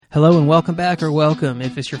Hello and welcome back, or welcome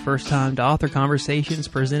if it's your first time to Author Conversations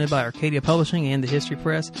presented by Arcadia Publishing and the History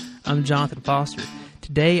Press. I'm Jonathan Foster.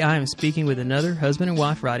 Today I am speaking with another husband and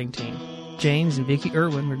wife writing team, James and Vicki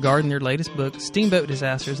Irwin, regarding their latest book, Steamboat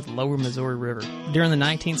Disasters of the Lower Missouri River. During the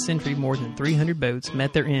 19th century, more than 300 boats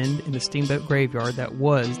met their end in the steamboat graveyard that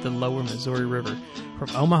was the Lower Missouri River,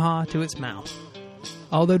 from Omaha to its mouth.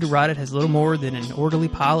 Although to write it has little more than an orderly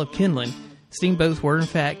pile of kindling, steamboats were in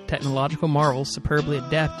fact technological marvels superbly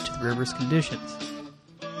adapted to the river's conditions.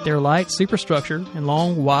 Their light superstructure and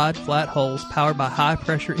long, wide, flat hulls powered by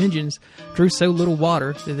high-pressure engines drew so little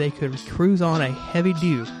water that they could cruise on a heavy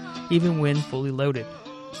dew even when fully loaded.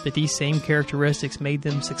 But these same characteristics made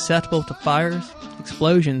them susceptible to fires,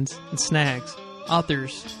 explosions, and snags.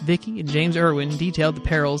 Authors Vicki and James Irwin detailed the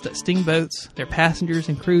perils that steamboats, their passengers,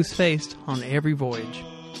 and crews faced on every voyage.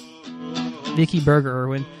 Vicki Berger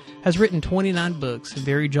Irwin has written 29 books in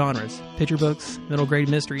varied genres: picture books, middle-grade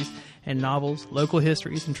mysteries, and novels, local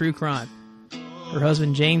histories, and true crime. Her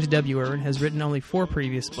husband, James W. Irwin, has written only 4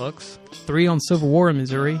 previous books, 3 on Civil War in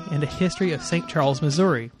Missouri, and a history of St. Charles,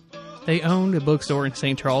 Missouri. They owned a bookstore in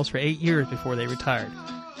St. Charles for 8 years before they retired.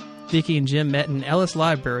 Vicki and Jim met in Ellis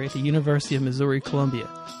Library at the University of Missouri-Columbia.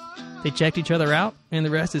 They checked each other out, and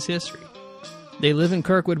the rest is history. They live in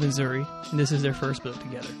Kirkwood, Missouri, and this is their first book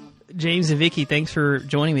together. James and Vicki, thanks for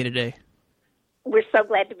joining me today. We're so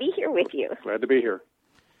glad to be here with you. Glad to be here.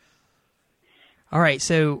 All right,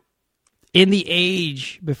 so in the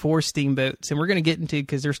age before steamboats, and we're going to get into,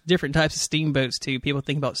 because there's different types of steamboats too. People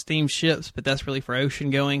think about steamships, but that's really for ocean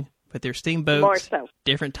going. But there's steamboats, more so.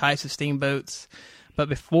 Different types of steamboats. But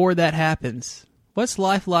before that happens, what's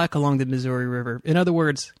life like along the Missouri River? In other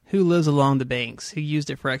words, who lives along the banks? Who used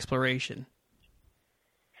it for exploration?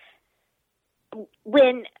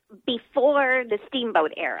 Before the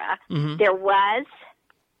steamboat era, there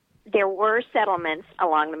were settlements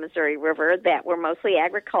along the Missouri River that were mostly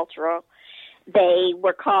agricultural. It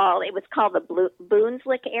was called the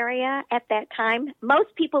Boonslick area at that time.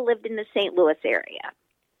 Most people lived in the St. Louis area,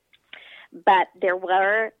 but there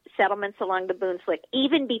were settlements along the Boonslick.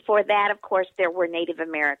 Even before that, of course, there were Native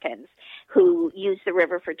Americans who used the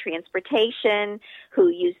river for transportation, who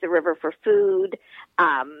used the river for food,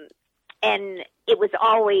 and it was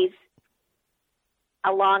always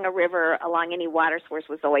along a river, along any water source,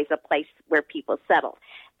 was always a place where people settled.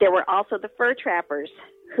 There were also the fur trappers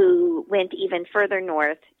who went even further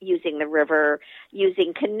north using the river,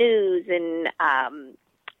 using canoes and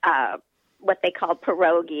what they called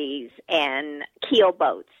pirogues and keel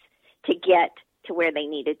boats to get to where they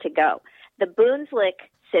needed to go. The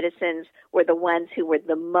Boonslick citizens were the ones who were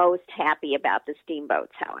the most happy about the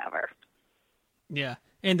steamboats, however. Yeah.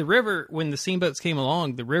 And the river, when the steamboats came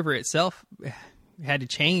along, the river itself had to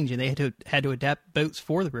change, and they had to adapt boats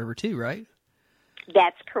for the river too, right?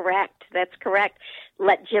 That's correct.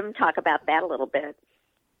 Let Jim talk about that a little bit.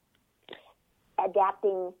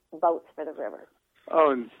 Adapting boats for the river.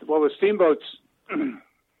 Oh, and well, the steamboats, and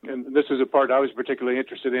this is a part I was particularly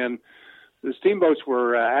interested in. The steamboats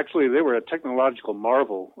were they were a technological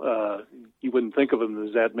marvel. You wouldn't think of them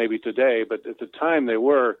as that maybe today, but at the time they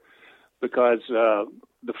were, because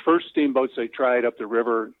the first steamboats they tried up the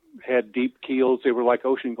river had deep keels. They were like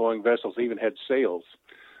ocean-going vessels. They even had sails.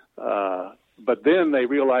 But then they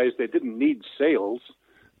realized they didn't need sails.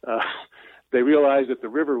 They realized that the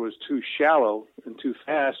river was too shallow and too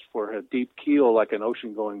fast for a deep keel like an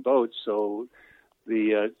ocean-going boat. So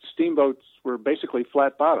the steamboats were basically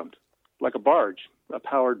flat-bottomed, like a barge, a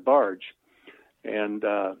powered barge. And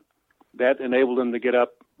that enabled them to get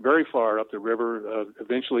up very far up the river,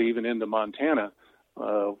 eventually even into Montana,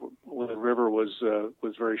 when the river was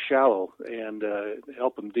very shallow, and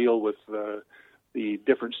help them deal with the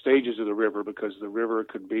different stages of the river, because the river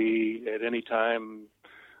could be at any time,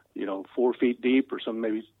 4 feet deep, or some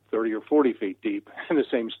maybe 30 or 40 feet deep in the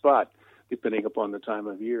same spot, depending upon the time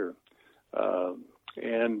of year. The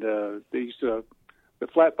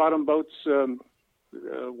flat-bottom boats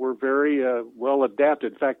were very well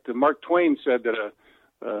adapted. In fact, Mark Twain said that a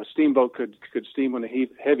steamboat could steam on a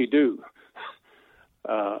heavy dew.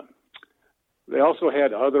 They also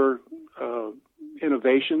had other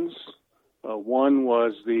innovations. One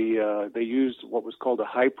was they used what was called a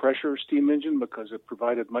high-pressure steam engine because it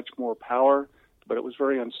provided much more power, but it was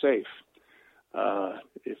very unsafe.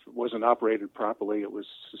 If it wasn't operated properly, it was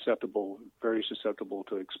very susceptible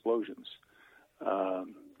to explosions.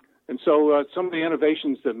 And so some of the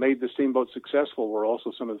innovations that made the steamboat successful were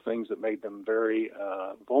also some of the things that made them very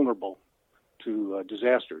vulnerable to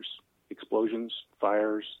disasters, explosions,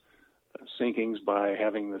 fires, sinkings, by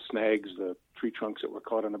having the snags, the tree trunks that were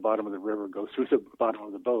caught on the bottom of the river, go through the bottom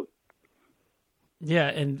of the boat. Yeah,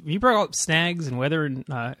 and you brought up snags and weather and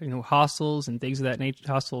hostels and things of that nature,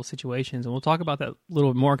 hostile situations, and we'll talk about that a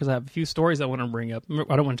little bit more because I have a few stories I want to bring up.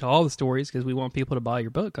 I don't want to tell all the stories because we want people to buy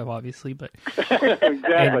your book, obviously. But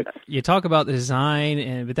exactly, you talk about the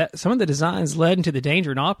design, but that some of the designs led into the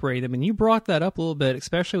danger in operating them, and you brought that up a little bit,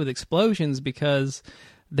 especially with explosions, because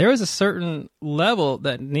there was a certain level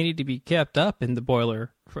that needed to be kept up in the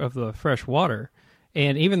boiler of the fresh water,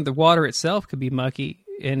 and even the water itself could be mucky.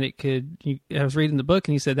 And it could. I was reading the book,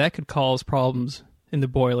 and you said that could cause problems in the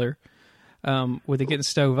boiler, with it getting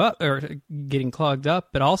stove up or getting clogged up.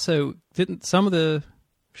 But also, didn't some of the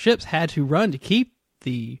ships had to run to keep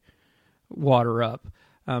the water up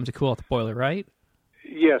to cool off the boiler, right?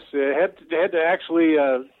 Yes, they had to actually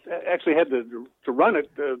had to run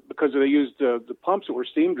it because they used the pumps that were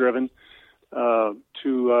steam driven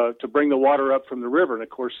to bring the water up from the river. And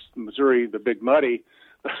of course, Missouri, the Big Muddy,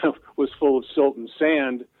 was full of silt and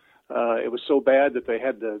sand. It was so bad that they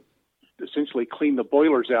had to essentially clean the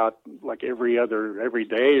boilers out like every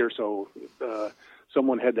day or so.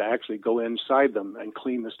 Someone had to actually go inside them and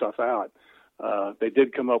clean the stuff out. They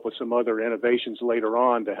did come up with some other innovations later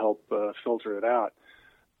on to help filter it out.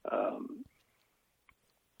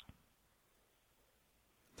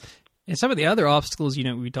 And some of the other obstacles,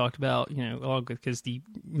 we talked about, because the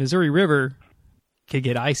Missouri River could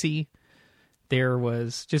get icy. There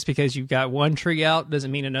was, just because you've got one tree out doesn't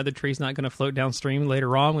mean another tree's not going to float downstream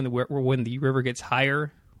later on when the river gets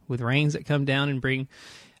higher with rains that come down and bring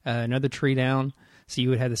another tree down. So you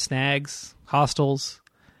would have the snags, hostiles.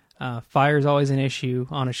 Fire is always an issue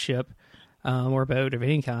on a ship or a boat of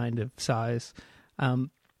any kind of size.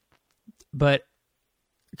 But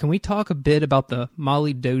can we talk a bit about the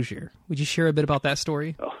Molly Dozier? Would you share a bit about that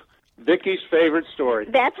story? Oh. Vicky's favorite story.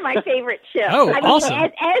 That's my favorite ship. Awesome.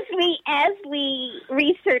 As we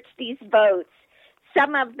researched these boats,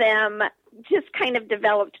 some of them just kind of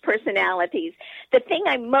developed personalities. The thing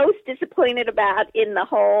I'm most disappointed about in the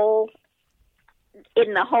whole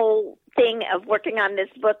thing of working on this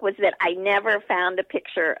book was that I never found a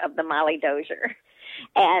picture of the Molly Dozier.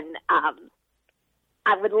 And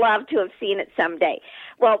I would love to have seen it someday.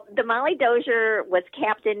 Well, the Molly Dozier was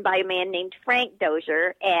captained by a man named Frank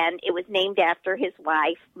Dozier, and it was named after his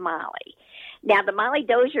wife, Molly. Now, the Molly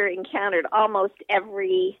Dozier encountered almost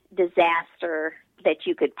every disaster that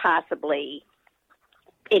you could possibly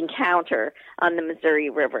encounter on the Missouri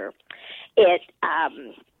River. It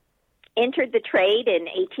entered the trade in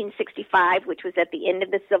 1865, which was at the end of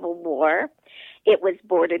the Civil War. It was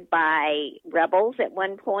boarded by rebels at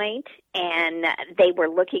one point, and they were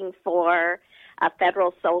looking for a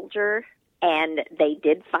federal soldier, and they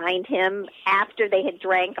did find him after they had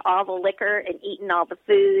drank all the liquor and eaten all the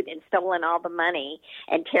food and stolen all the money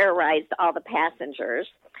and terrorized all the passengers.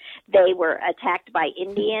 They were attacked by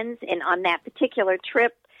Indians, and on that particular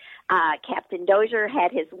trip, Captain Dozier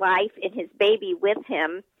had his wife and his baby with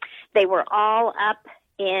him. They were all up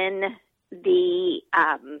in the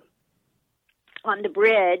on the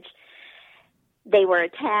bridge. They were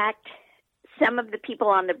attacked. Some of the people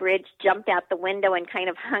on the bridge jumped out the window and kind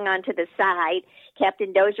of hung onto the side.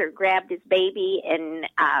 Captain Dozier grabbed his baby and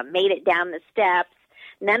made it down the steps.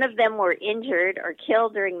 None of them were injured or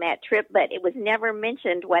killed during that trip, but it was never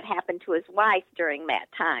mentioned what happened to his wife during that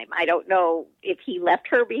time. I don't know if he left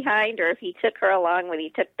her behind or if he took her along when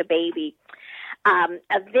he took the baby.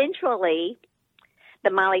 Eventually, the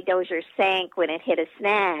Molly Dozier sank when it hit a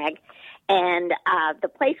snag, and the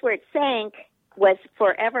place where it sank was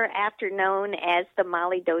forever after known as the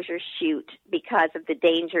Molly Dozier Chute because of the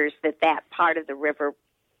dangers that part of the river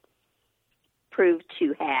proved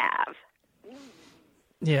to have.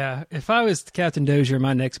 Yeah, if I was Captain Dozier,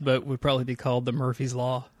 my next boat would probably be called the Murphy's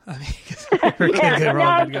Law. I mean,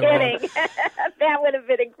 no kidding. That would have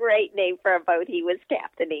been a great name for a boat he was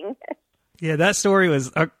captaining. Yeah, that story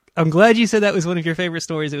was... I'm glad you said that was one of your favorite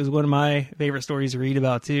stories. It was one of my favorite stories to read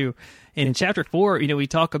about, too. And in Chapter 4, we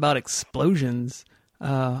talk about explosions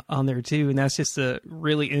on there, too. And that's just a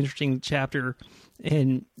really interesting chapter.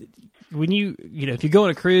 And when if you go on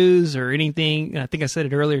a cruise or anything, and I think I said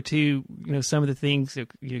it earlier, too, some of the things,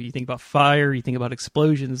 you think about fire, you think about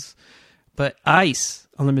explosions, but ice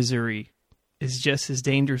on the Missouri is just as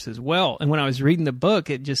dangerous as well. And when I was reading the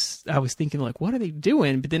book, I was thinking, like, what are they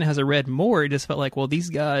doing? But then as I read more, it just felt like, well,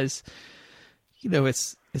 these guys,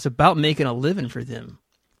 it's about making a living for them.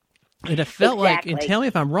 And I felt exactly. Like, and tell me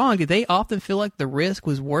if I'm wrong, did they often feel like the risk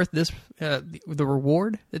was worth the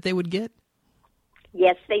reward that they would get?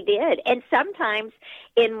 Yes, they did. And sometimes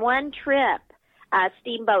in one trip, a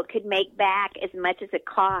steamboat could make back as much as it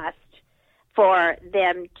cost for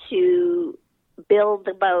them to build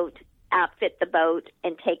the boat outfit the boat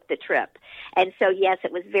and take the trip. And so, yes,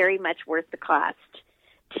 it was very much worth the cost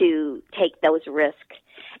to take those risks.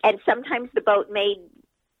 And sometimes the boat made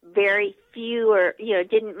very few or,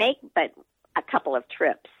 didn't make but a couple of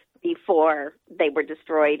trips before they were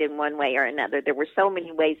destroyed in one way or another. There were so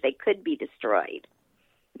many ways they could be destroyed.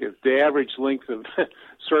 If the average length of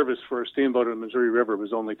service for a steamboat in the Missouri River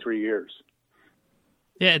was only 3 years.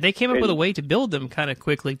 Yeah, they came up with a way to build them kind of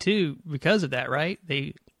quickly, too, because of that, right?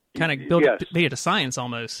 They kind of built made it a science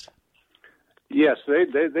almost. Yes,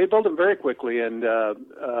 they built them very quickly, and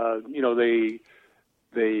they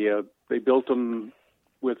built them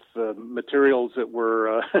with materials that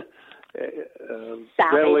were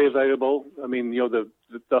readily available. I mean,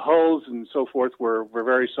 the hulls and so forth were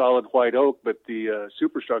very solid white oak, but the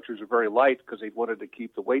superstructures were very light because they wanted to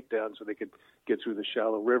keep the weight down so they could get through the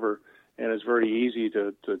shallow river. And it's very easy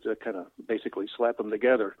to kind of basically slap them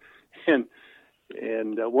together. And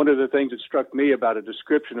one of the things that struck me about a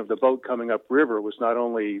description of the boat coming upriver was not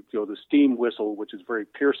only the steam whistle, which is very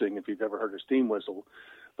piercing if you've ever heard a steam whistle,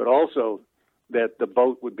 but also that the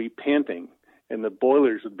boat would be panting and the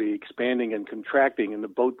boilers would be expanding and contracting, and the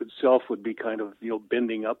boat itself would be kind of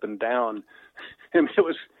bending up and down. And it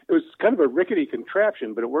was kind of a rickety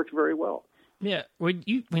contraption, but it worked very well. Yeah, when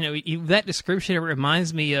that description, it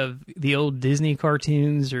reminds me of the old Disney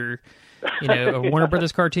cartoons or a Warner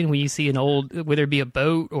Brothers cartoon when you see an old, whether it be a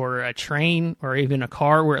boat or a train or even a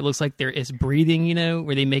car where it looks like there is breathing,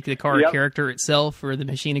 where they make the car a character itself or the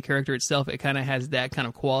machine a character itself. It kind of has that kind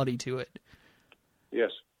of quality to it.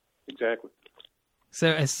 Yes, exactly. So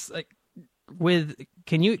it's like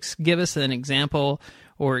can you give us an example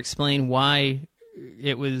or explain why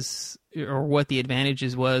it was, or what the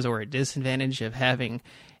advantages was or a disadvantage of having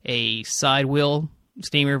a side wheel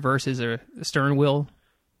steamer versus a stern wheel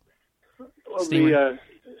steamer?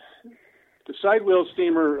 The side wheel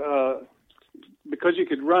steamer, because you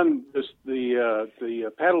could run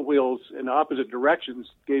the paddle wheels in opposite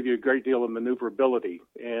directions, gave you a great deal of maneuverability.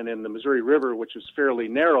 And in the Missouri River, which is fairly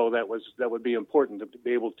narrow, that would be important to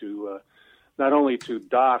be able to not only to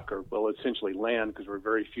dock essentially land, because there were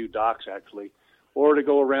very few docks actually, or to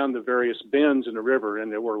go around the various bends in the river,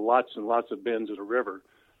 and there were lots and lots of bends in the river.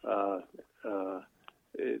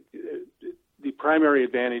 The primary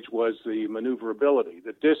advantage was the maneuverability.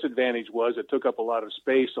 The disadvantage was it took up a lot of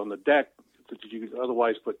space on the deck that you could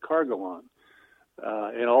otherwise put cargo on.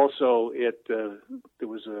 And also there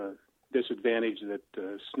was a disadvantage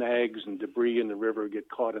that snags and debris in the river get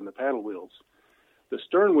caught in the paddle wheels. The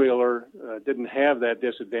stern wheeler didn't have that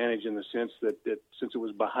disadvantage in the sense that since it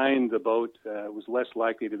was behind the boat, it was less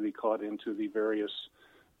likely to be caught into the various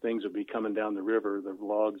things that would be coming down the river, the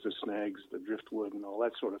logs, the snags, the driftwood, and all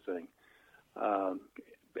that sort of thing.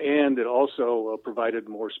 And it also provided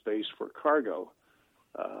more space for cargo.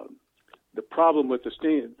 The problem with the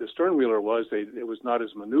stern wheeler was it was not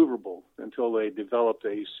as maneuverable until they developed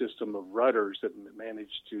a system of rudders that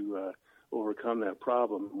managed to overcome that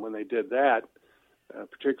problem. When they did that,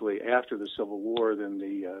 particularly after the Civil War, then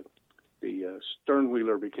the stern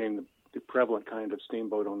wheeler became the prevalent kind of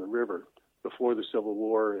steamboat on the river. Before the Civil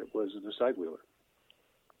War, it was the side wheeler.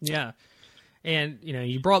 Yeah. And,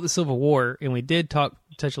 you brought the Civil War, and we did touch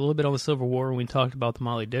a little bit on the Civil War when we talked about the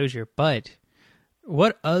Mahle Dozier, but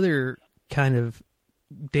what other kind of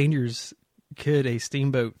dangers could a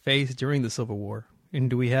steamboat face during the Civil War? And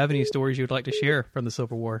do we have any stories you would like to share from the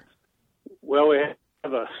Civil War? Well, we have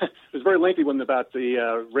it was a very lengthy one about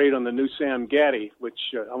the raid on the New Sam Gaddy, which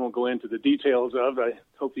I won't go into the details of. I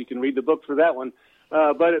hope you can read the book for that one.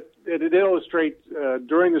 But it illustrates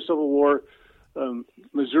during the Civil War,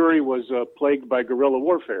 Missouri was plagued by guerrilla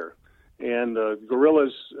warfare, and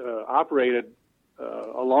guerrillas operated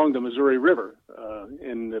along the Missouri River,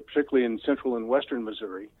 particularly in central and western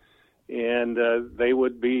Missouri, and they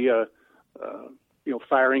would be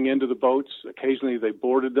firing into the boats. Occasionally, they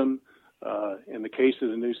boarded them. In the case of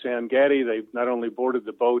the New Sam Gaddy, they not only boarded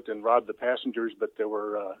the boat and robbed the passengers, but there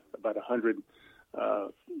were about 100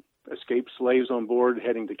 escaped slaves on board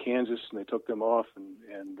heading to Kansas, and they took them off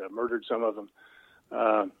and murdered some of them.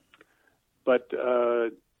 But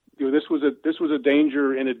this was a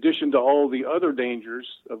danger in addition to all the other dangers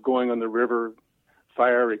of going on the river: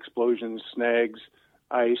 fire, explosions, snags,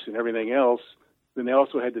 ice, and everything else. Then they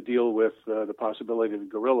also had to deal with the possibility of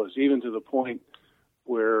guerrillas, even to the point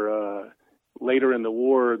where later in the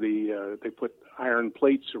war they put iron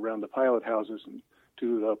plates around the pilot houses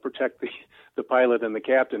to protect the pilot and the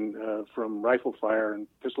captain from rifle fire and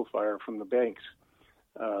pistol fire from the banks.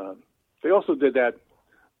 They also did that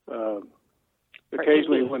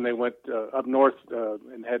occasionally when they went up north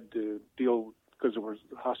and had to deal, because there were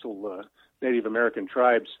hostile Native American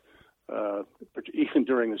tribes even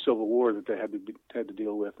during the Civil War, that they had to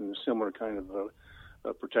deal with, and a similar kind of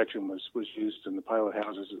protection was used in the pilot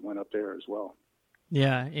houses that went up there as well.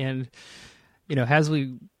 Yeah, and as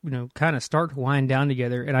we kind of start to wind down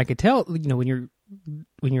together, and I could tell when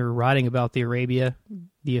you're writing about the Arabia,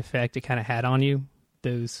 the effect it kind of had on you,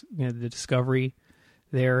 those the discovery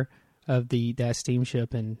there of that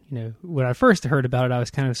steamship, and when I first heard about it, I was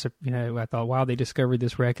kind of I thought, wow, they discovered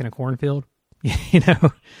this wreck in a cornfield,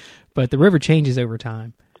 but the river changes over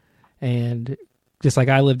time, and just like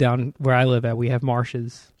I live down where I live at, we have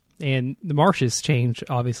marshes, and the marshes change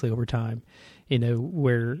obviously over time.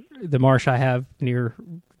 Where the marsh I have near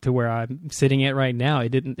to where I'm sitting at right now,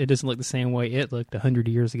 it doesn't look the same way it looked 100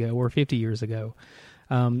 years ago or 50 years ago.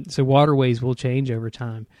 So waterways will change over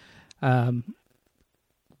time.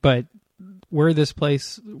 But where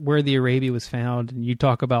the Arabia was found, and you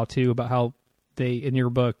talk about how they, in your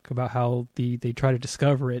book, about how they try to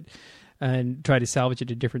discover it and try to salvage it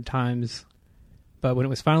at different times. But when it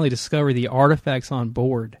was finally discovered, the artifacts on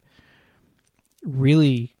board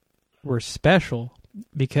really were special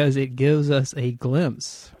because it gives us a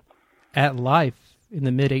glimpse at life in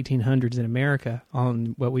the mid-1800s in America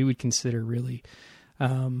on what we would consider really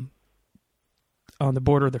on the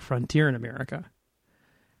border of the frontier in America.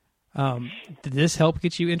 Did this help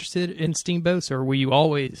get you interested in steamboats, or were you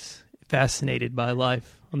always fascinated by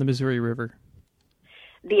life on the Missouri River?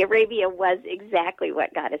 The Arabia was exactly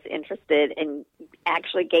what got us interested and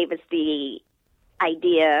actually gave us the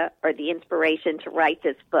idea or the inspiration to write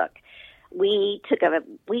this book. We took a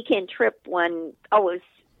weekend trip it was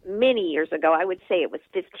many years ago. I would say it was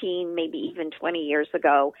 15, maybe even 20 years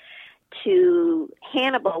ago, to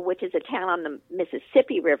Hannibal, which is a town on the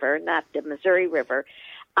Mississippi River, not the Missouri River.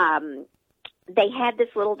 They had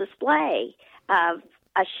this little display of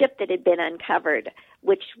a ship that had been uncovered,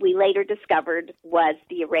 which we later discovered was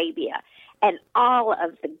the Arabia. And all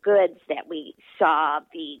of the goods that we saw,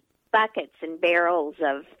 the buckets and barrels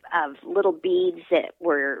of little beads that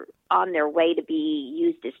were on their way to be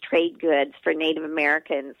used as trade goods for Native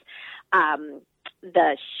Americans.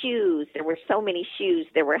 The shoes, there were so many shoes,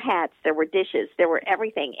 there were hats, there were dishes, there were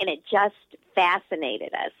everything. And it just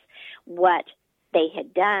fascinated us what they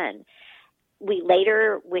had done. We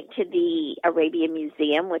later went to the Arabian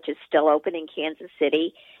Museum, which is still open in Kansas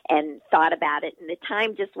City, and thought about it. And the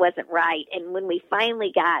time just wasn't right. And when we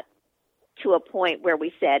finally got to a point where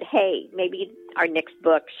we said, hey, maybe our next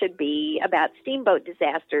book should be about steamboat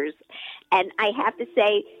disasters. And I have to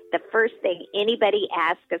say, the first thing anybody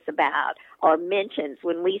asks us about or mentions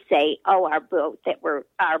when we say, oh, our book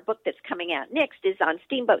that's coming out next is on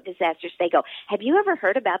steamboat disasters, they go, have you ever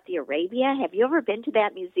heard about the Arabia? Have you ever been to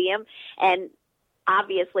that museum? And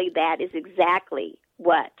obviously that is exactly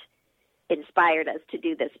what inspired us to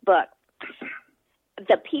do this book.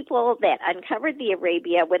 The people that uncovered the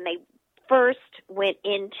Arabia, when they first went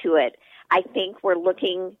into it, I think were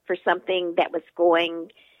looking for something that was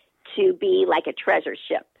going to be like a treasure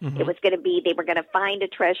ship. Mm-hmm. It was going to be, they were going to find a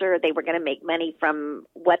treasure, they were going to make money from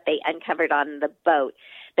what they uncovered on the boat.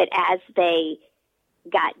 But as they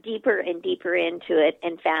got deeper and deeper into it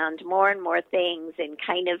and found more and more things and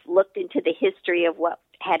kind of looked into the history of what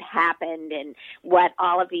had happened and what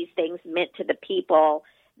all of these things meant to the people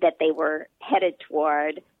that they were headed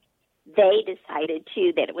toward, they decided,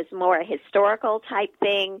 too, that it was more a historical type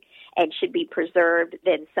thing and should be preserved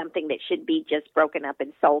than something that should be just broken up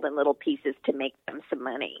and sold in little pieces to make them some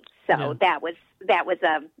money. So that was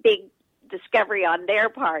a big discovery on their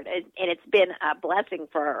part, and it's been a blessing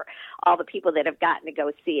for all the people that have gotten to go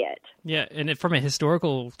see it. Yeah, and from a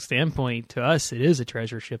historical standpoint, to us, it is a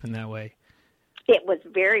treasure ship in that way. It was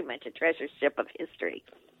very much a treasure ship of history.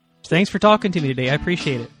 Thanks for talking to me today. I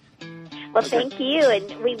appreciate it. Well, thank you,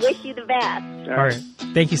 and we wish you the best. All right.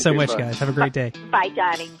 Thank you so much, guys. Have a great day. Bye,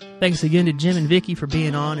 Johnny. Thanks again to Jim and Vicki for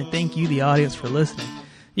being on, and thank you, the audience, for listening.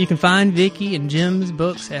 You can find Vicki and Jim's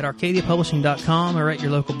books at ArcadiaPublishing.com or at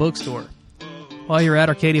your local bookstore. While you're at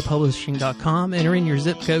ArcadiaPublishing.com, enter in your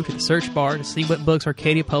zip code to the search bar to see what books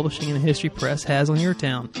Arcadia Publishing and the History Press has on your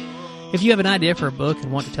town. If you have an idea for a book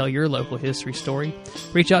and want to tell your local history story,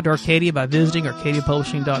 reach out to Arcadia by visiting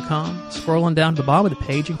ArcadiaPublishing.com, scroll on down to the bottom of the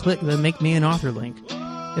page, and click the Make Me an Author link.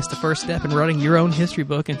 It's the first step in writing your own history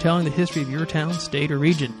book and telling the history of your town, state, or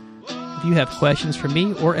region. If you have questions for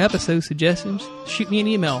me or episode suggestions, shoot me an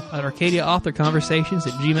email at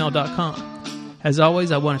ArcadiaAuthorConversations@gmail.com. As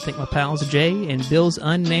always, I want to thank my pals Jay and Bill's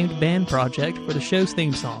Unnamed Band Project for the show's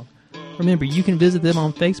theme song. Remember, you can visit them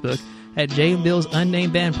on Facebook at Jay and Bill's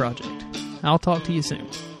Unnamed Band Project. I'll talk to you soon.